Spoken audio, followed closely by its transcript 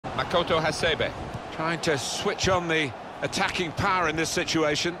Makoto Hasebe trying to switch on the attacking power in this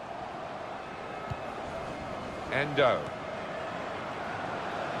situation. Endo.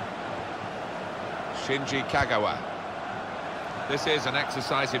 Shinji Kagawa. This is an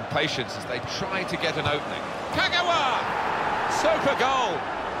exercise in patience as they try to get an opening. Kagawa! Super goal!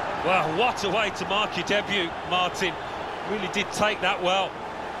 Well, what a way to mark your debut, Martin. Really did take that well.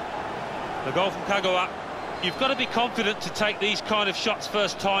 The goal from Kagawa. You've got to be confident to take these kind of shots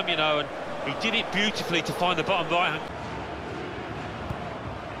first time, you know, and he did it beautifully to find the bottom right hand.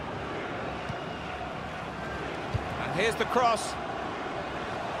 And here's the cross.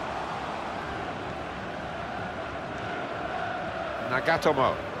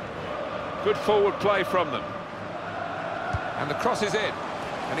 Nagatomo. Good forward play from them. And the cross is in.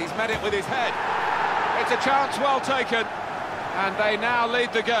 And he's met it with his head. It's a chance well taken. And they now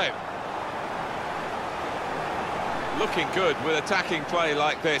lead the game. Looking good with attacking play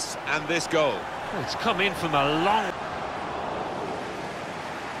like this and this goal. It's come in from a long...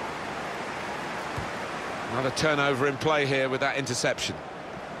 Not a turnover in play here with that interception.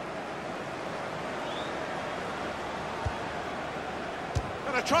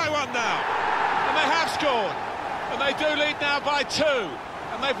 Gonna try one now. And they have scored. And they do lead now by 2.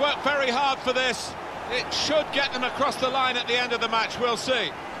 And they've worked very hard for this. It should get them across the line at the end of the match, we'll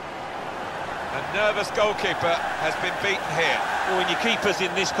see. A nervous goalkeeper has been beaten here. Well, when your keeper's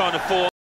in this kind of form,